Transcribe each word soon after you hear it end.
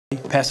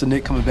Pastor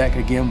Nick coming back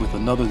again with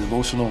another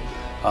devotional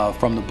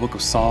from the book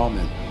of Psalm,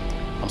 and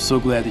I'm so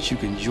glad that you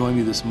can join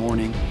me this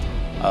morning.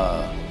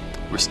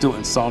 We're still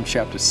in Psalm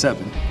chapter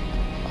 7.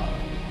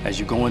 As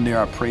you go in there,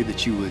 I pray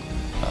that you would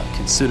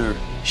consider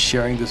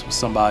sharing this with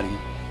somebody.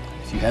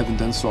 If you haven't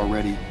done so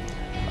already,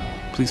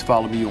 please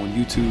follow me on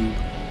YouTube,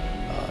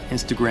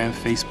 Instagram,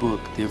 Facebook.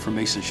 The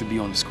information should be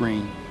on the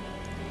screen.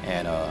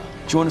 And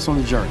join us on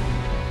the journey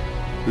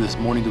for this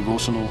morning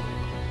devotional,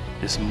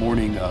 this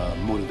morning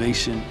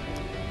motivation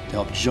to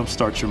help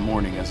jumpstart your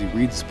morning as we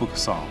read this book of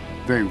Psalm.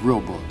 Very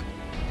real book,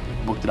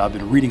 a book that I've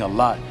been reading a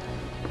lot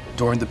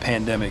during the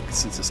pandemic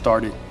since it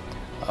started,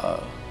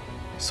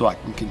 so I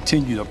can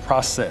continue to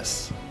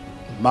process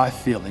my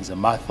feelings and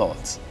my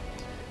thoughts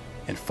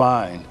and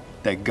find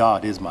that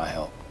God is my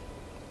help.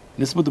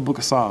 And this is what the book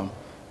of Psalm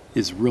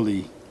is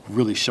really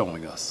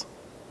showing us.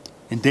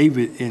 And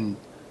David in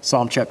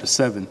Psalm chapter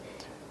 7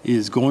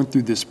 is going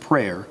through this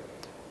prayer,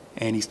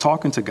 and he's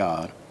talking to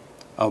God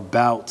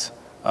about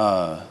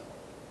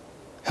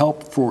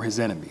help for his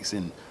enemies.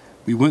 And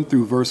we went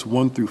through verse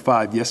 1 through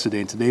 5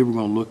 yesterday, and today we're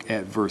going to look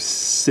at verse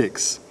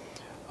 6.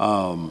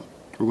 We're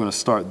going to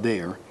start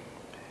there.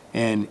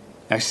 And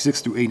actually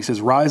 6 through 8, he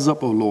says, "Rise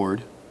up, O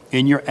Lord,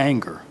 in your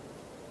anger.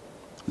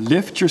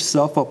 Lift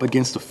yourself up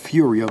against the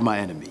fury of my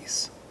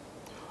enemies.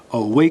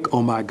 Awake,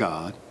 O my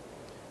God,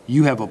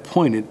 you have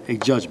appointed a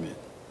judgment.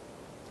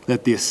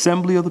 Let the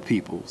assembly of the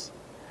peoples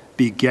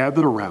be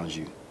gathered around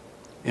you,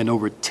 and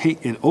over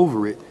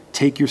it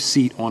take your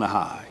seat on a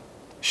high.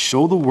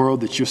 Show the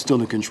world that you're still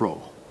in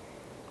control.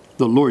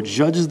 The Lord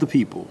judges the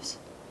peoples.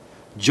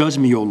 Judge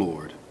me, O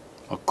Lord,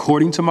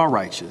 according to my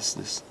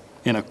righteousness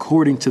and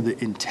according to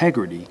the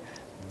integrity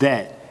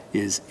that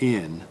is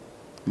in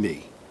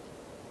me."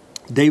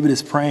 David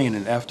is praying,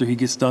 and after he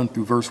gets done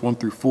through verse 1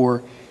 through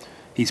 4,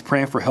 he's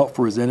praying for help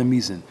for his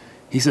enemies, and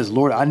he says,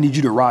 "Lord, I need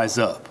you to rise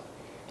up.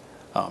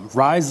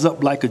 Rise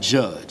up like a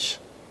judge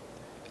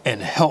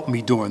and help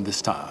me during this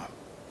time.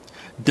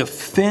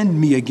 Defend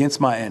me against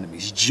my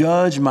enemies,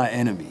 judge my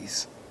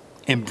enemies,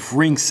 and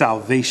bring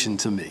salvation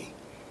to me."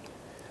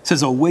 It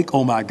says, "Awake,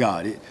 oh my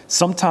God."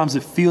 Sometimes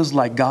it feels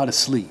like God is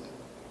asleep.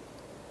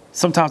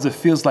 Sometimes it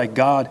feels like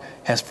God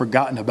has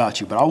forgotten about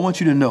you. But I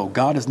want you to know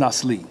God is not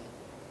asleep.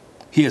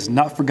 He has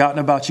not forgotten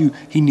about you.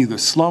 He neither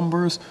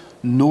slumbers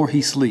nor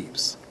he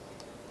sleeps.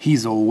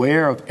 He's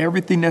aware of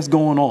everything that's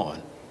going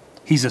on.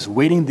 He's just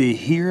waiting to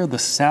hear the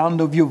sound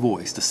of your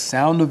voice, the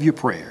sound of your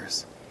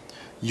prayers,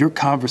 your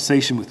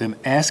conversation with him,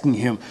 asking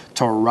him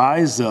to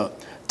rise up,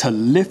 to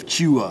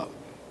lift you up,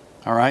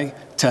 all right,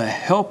 to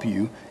help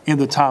you in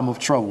the time of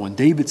trouble. And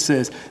David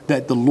says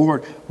that the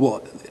Lord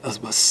will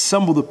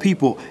assemble the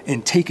people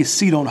and take his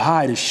seat on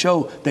high to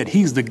show that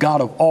he's the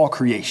God of all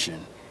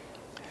creation.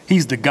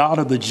 He's the God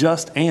of the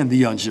just and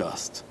the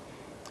unjust.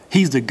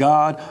 He's the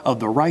God of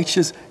the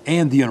righteous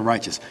and the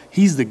unrighteous.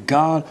 He's the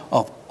God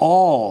of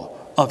all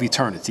of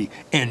eternity,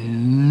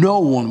 and no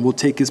one will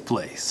take his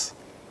place.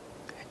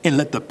 And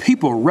let the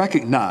people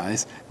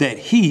recognize that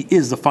he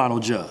is the final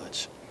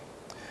judge.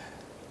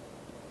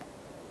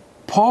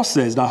 Paul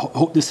says, and I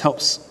hope this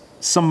helps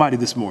somebody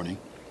this morning.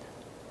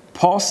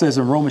 Paul says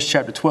in Romans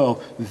chapter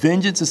 12,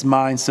 "Vengeance is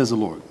mine, says the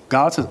Lord."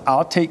 God says,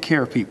 I'll take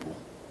care of people.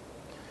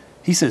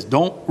 He says,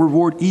 don't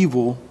reward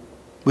evil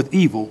with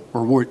evil,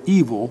 reward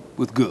evil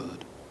with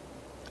good.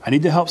 I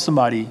need to help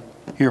somebody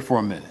here for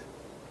a minute.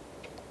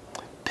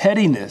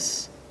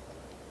 Pettiness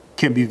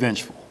can be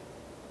vengeful.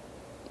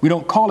 We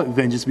don't call it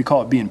vengeance, we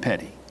call it being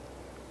petty.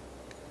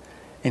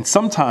 And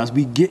sometimes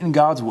we get in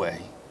God's way.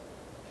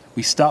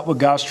 We stop what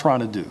God's trying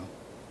to do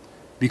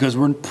because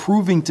we're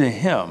proving to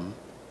him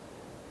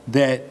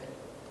that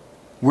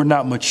we're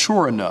not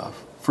mature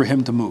enough for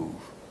him to move,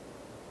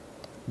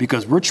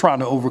 because we're trying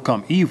to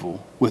overcome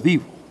evil with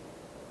evil.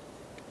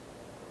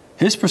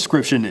 His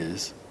prescription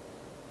is,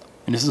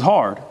 and this is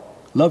hard,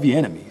 love your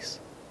enemies.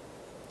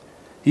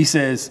 He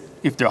says,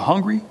 if they're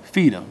hungry,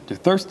 feed them. They're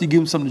thirsty, give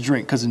them something to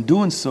drink, because in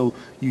doing so,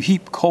 you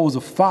heap coals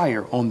of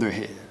fire on their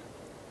head.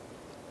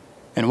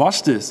 And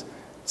watch this.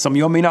 Some of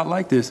y'all may not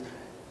like this,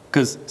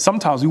 because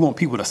sometimes we want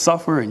people to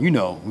suffer, and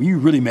when you're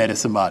really mad at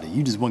somebody,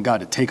 you just want God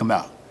to take them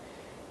out.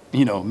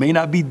 May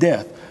not be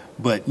death,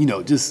 but,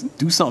 just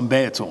do something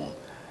bad to them.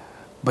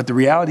 But the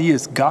reality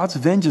is God's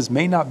vengeance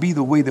may not be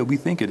the way that we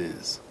think it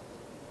is.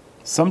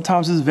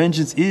 Sometimes his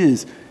vengeance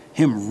is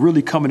him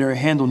really coming there and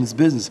handling his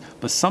business.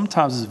 But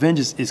sometimes his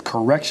vengeance is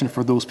correction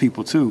for those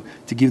people too,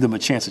 to give them a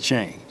chance to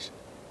change.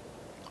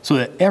 So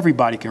that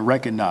everybody can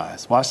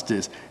recognize, watch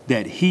this,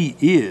 that he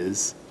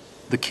is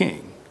the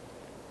king,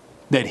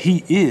 that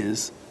he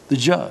is the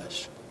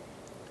judge.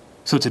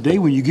 So today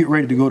when you get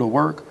ready to go to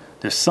work,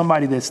 there's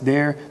somebody that's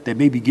there that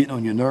may be getting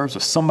on your nerves,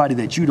 or somebody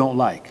that you don't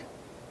like.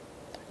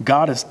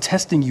 God is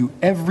testing you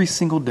every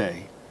single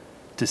day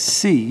to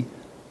see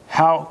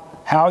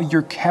how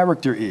your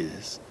character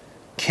is.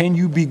 Can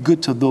you be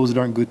good to those that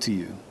aren't good to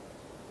you?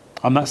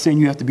 I'm not saying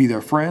you have to be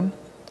their friend.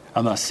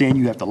 I'm not saying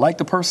you have to like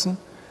the person.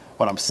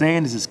 What I'm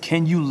saying is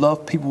can you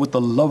love people with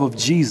the love of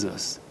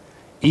Jesus,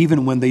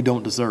 even when they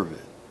don't deserve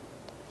it?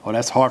 Oh,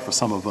 that's hard for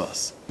some of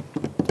us.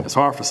 It's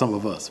hard for some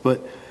of us.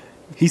 But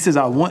he says,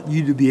 I want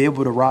you to be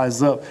able to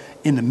rise up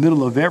in the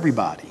middle of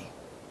everybody,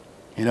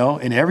 you know,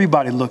 and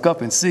everybody look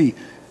up and see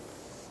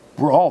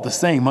we're all the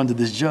same under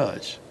this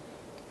judge.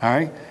 All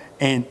right.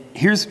 And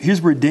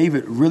here's where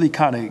David really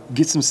kind of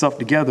gets himself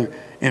together.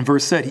 In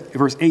verse 8,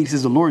 he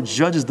says, the Lord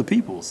judges the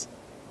peoples.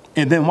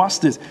 And then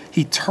watch this.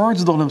 He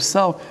turns it on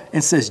himself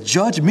and says,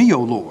 judge me, O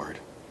Lord,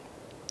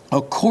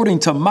 according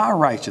to my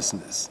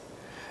righteousness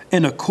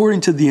and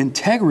according to the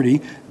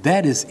integrity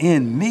that is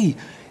in me.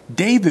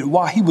 David,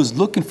 while he was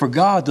looking for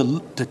God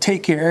to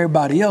take care of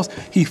everybody else,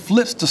 he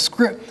flips the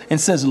script and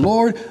says,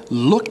 Lord,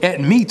 look at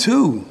me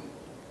too.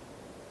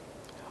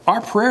 Our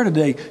prayer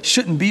today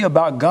shouldn't be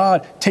about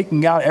God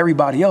taking out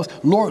everybody else.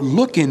 Lord,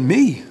 look in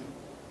me.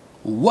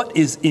 What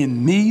is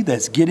in me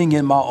that's getting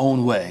in my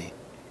own way?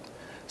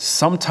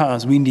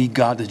 Sometimes we need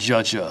God to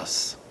judge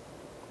us.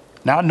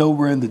 Now, I know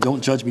we're in the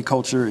don't judge me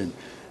culture and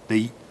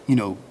they, you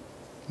know,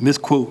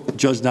 misquote,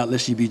 judge not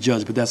lest ye be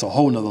judged, but that's a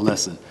whole nother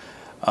lesson.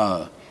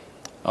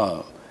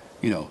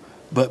 You know,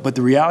 but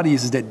the reality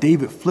is that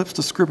David flips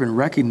the script and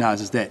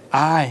recognizes that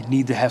I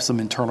need to have some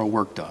internal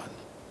work done.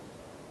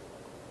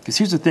 Because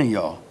here's the thing,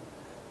 y'all.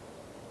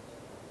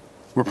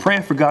 We're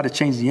praying for God to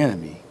change the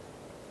enemy.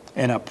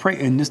 And I pray,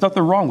 and there's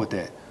nothing wrong with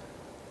that.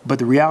 But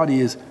the reality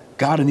is,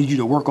 God, I need you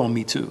to work on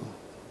me too.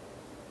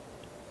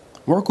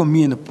 Work on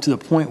me to the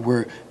point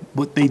where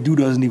what they do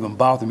doesn't even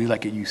bother me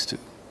like it used to.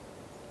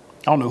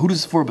 I don't know who this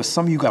is for, but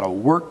some of you got a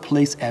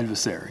workplace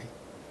adversary.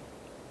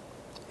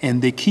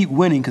 And they keep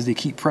winning because they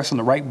keep pressing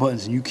the right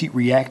buttons and you keep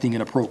reacting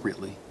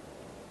inappropriately.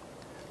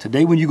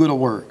 Today, when you go to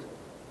work,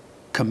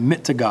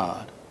 commit to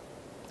God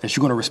that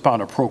you're going to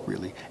respond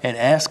appropriately and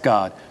ask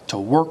God to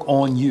work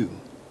on you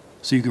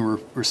so you can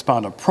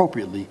respond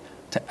appropriately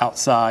to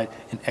outside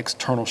and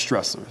external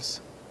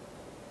stressors.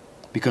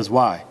 Because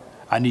why?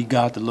 I need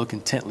God to look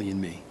intently in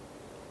me.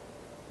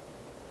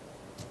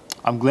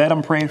 I'm glad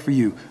I'm praying for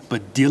you,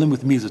 but dealing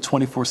with me is a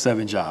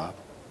 24/7 job.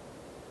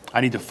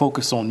 I need to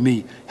focus on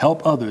me,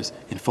 help others,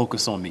 and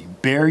focus on me.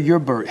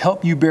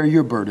 Help you bear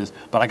your burdens,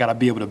 but I got to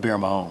be able to bear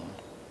my own.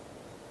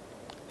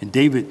 And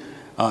David,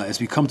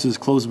 as we come to this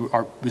close,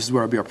 this is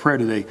where I'll be our prayer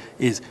today,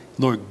 is,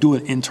 Lord, do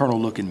an internal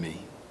look in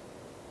me.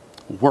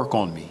 Work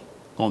on me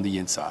on the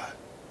inside,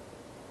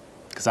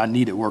 because I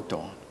need it worked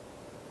on.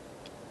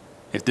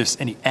 If there's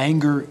any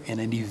anger and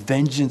any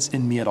vengeance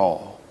in me at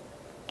all,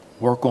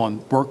 work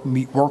on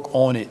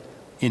it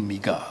in me,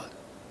 God.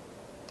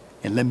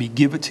 And let me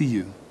give it to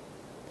you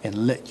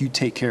and let you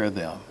take care of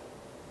them.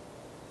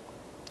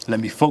 Let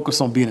me focus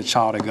on being a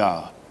child of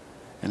God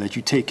and let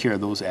you take care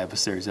of those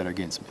adversaries that are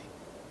against me.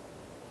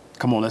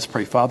 Come on, let's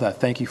pray. Father, I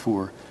thank you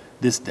for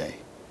this day.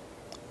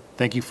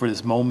 Thank you for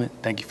this moment.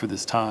 Thank you for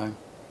this time.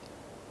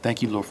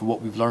 Thank you, Lord, for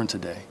what we've learned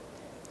today.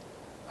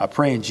 I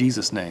pray in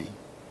Jesus' name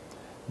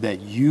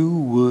that you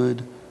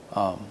would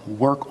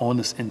work on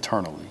us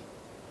internally.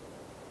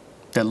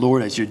 That,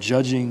 Lord, as you're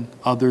judging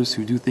others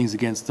who do things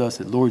against us,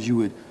 that, Lord, you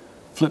would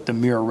flip the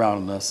mirror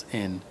around on us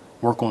and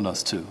work on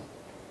us too.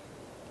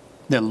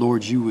 That,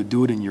 Lord, you would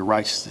do it in your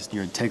righteousness,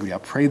 your integrity. I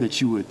pray that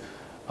you would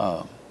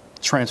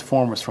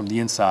transform us from the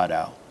inside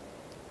out.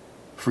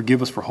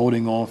 Forgive us for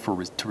holding on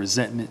to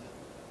resentment,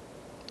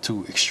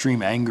 to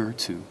extreme anger,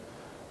 to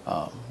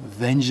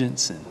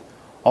vengeance, and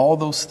all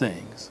those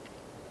things.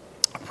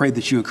 I pray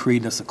that you would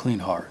create in us a clean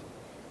heart.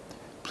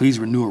 Please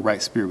renew a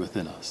right spirit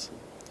within us.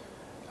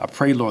 I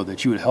pray, Lord,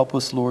 that you would help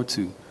us, Lord,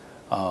 to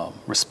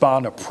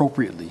respond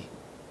appropriately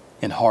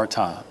in hard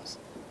times.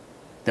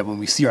 That when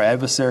we see our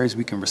adversaries,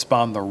 we can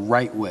respond the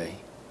right way,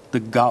 the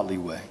godly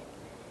way,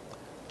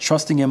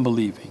 trusting and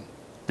believing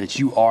that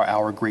you are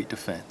our great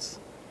defense.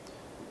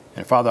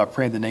 And Father, I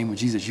pray in the name of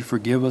Jesus, you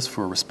forgive us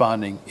for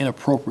responding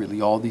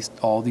inappropriately all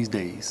these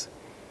days.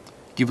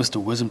 Give us the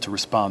wisdom to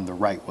respond the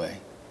right way.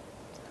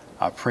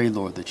 I pray,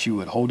 Lord, that you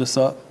would hold us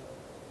up,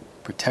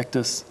 protect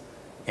us,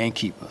 and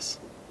keep us.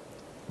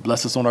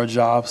 Bless us on our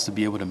jobs to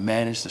be able to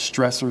manage the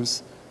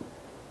stressors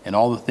and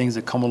all the things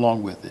that come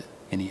along with it,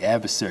 and the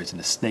adversaries and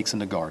the snakes in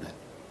the garden.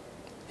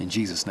 In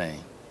Jesus'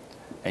 name,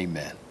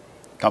 amen.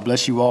 God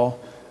bless you all.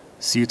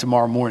 See you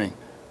tomorrow morning.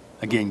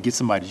 Again, get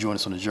somebody to join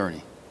us on the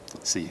journey.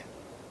 See you.